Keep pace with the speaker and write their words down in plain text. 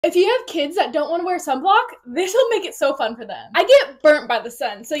If you have kids that don't want to wear sunblock, this will make it so fun for them. I get burnt by the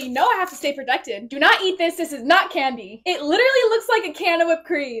sun, so you know I have to stay protected. Do not eat this. This is not candy. It literally looks like a can of whipped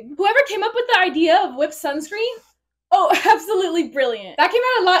cream. Whoever came up with the idea of whipped sunscreen, oh, absolutely brilliant. That came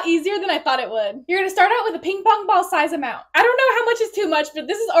out a lot easier than I thought it would. You're gonna start out with a ping pong ball size amount. I don't know how much is too much, but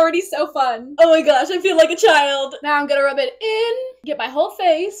this is already so fun. Oh my gosh, I feel like a child. Now I'm gonna rub it in, get my whole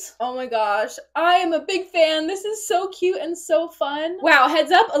face. Oh my gosh, I am a big fan. This is so cute and so fun. Wow,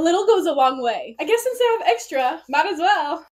 heads up, a little goes a long way. I guess since I have extra, might as well.